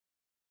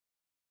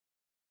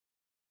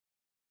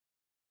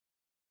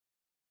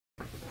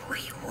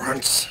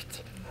wants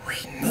it, we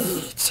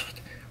needs it,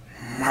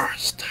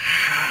 must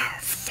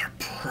have the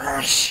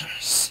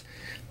precious.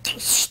 They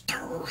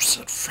stores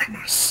it from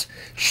us,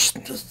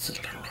 sneaky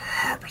little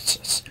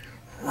hobbitses,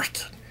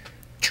 wicked,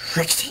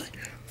 tricksy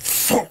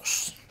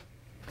fools.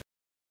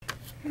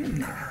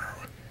 No,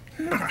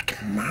 not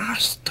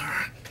master.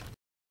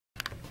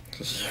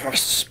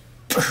 Yes,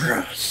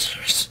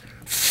 precious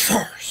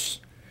force.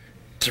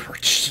 They will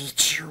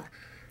cheat you,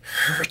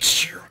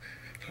 hurt you,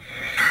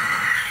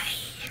 lie.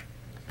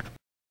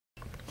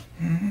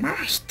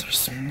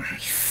 Master's my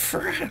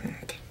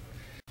friend.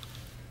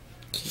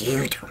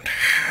 You don't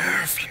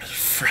have any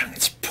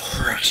friends,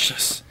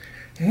 precious.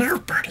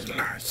 Nobody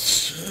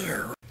likes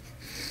you.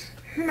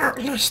 Not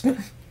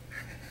listening.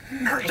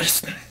 Not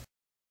listening.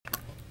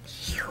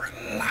 You're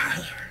a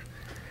liar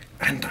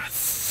and a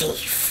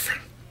thief.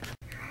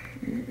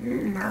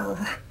 No.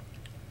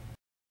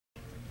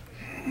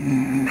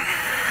 Murderer.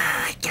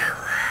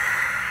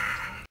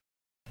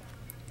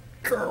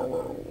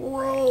 Go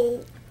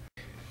away.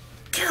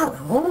 Go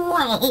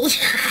away.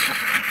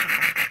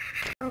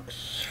 I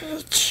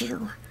hate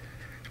you.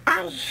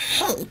 I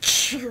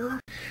hate you.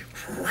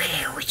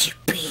 Where would you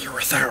be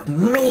without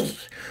me?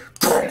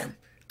 Gollum,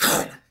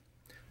 Gollum.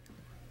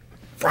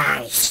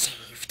 I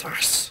saved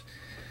us.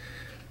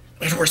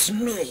 It was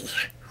me.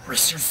 We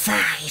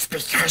survived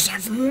because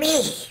of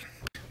me.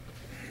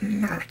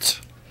 Not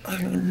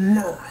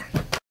anymore.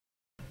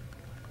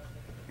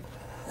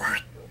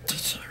 What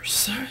did you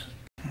say?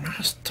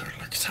 Master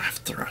looks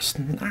after us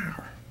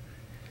now.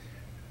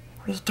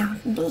 We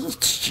don't need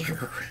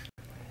you.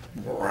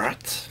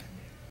 What?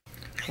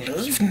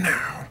 Leave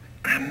now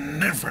and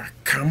never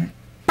come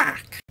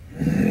back.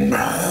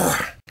 No.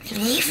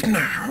 Leave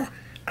now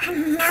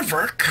and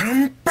never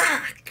come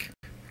back.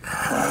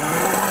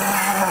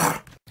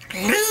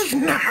 Leave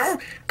now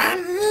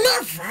and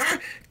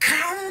never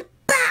come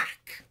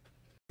back.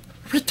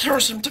 We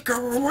tells him to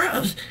go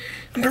away,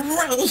 and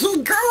away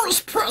he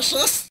goes,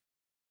 precious.